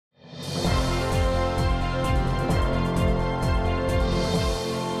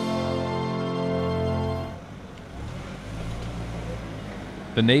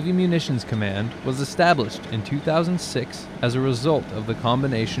The Navy Munitions Command was established in 2006 as a result of the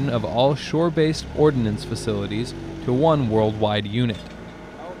combination of all shore-based ordnance facilities to one worldwide unit.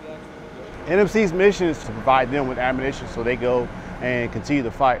 NMC's mission is to provide them with ammunition so they go and continue the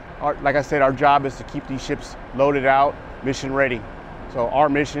fight. Like I said, our job is to keep these ships loaded out, mission ready. So our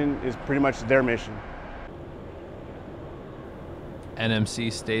mission is pretty much their mission.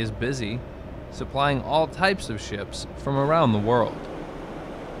 NMC stays busy, supplying all types of ships from around the world.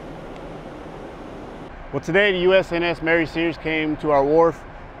 Well, today the USNS Mary Sears came to our wharf,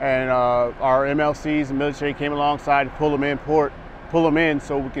 and our MLCs and military came alongside to pull them in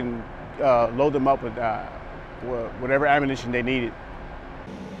so we can load them up with whatever ammunition they needed.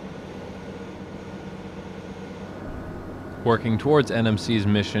 Working towards NMC's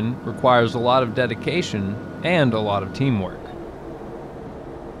mission requires a lot of dedication and a lot of teamwork.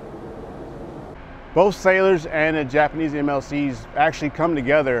 Both sailors and the Japanese MLCs actually come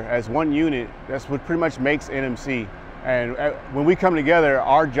together as one unit. That's what pretty much makes NMC. And when we come together,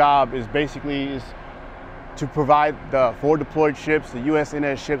 our job is basically to provide the forward deployed ships, the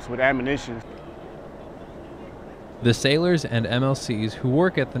USNS ships, with ammunition. The sailors and MLCs who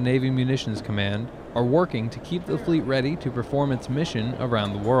work at the Navy Munitions Command are working to keep the fleet ready to perform its mission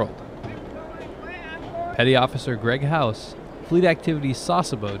around the world. Petty Officer Greg House, Fleet Activities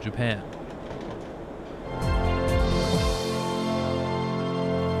Sasebo, Japan.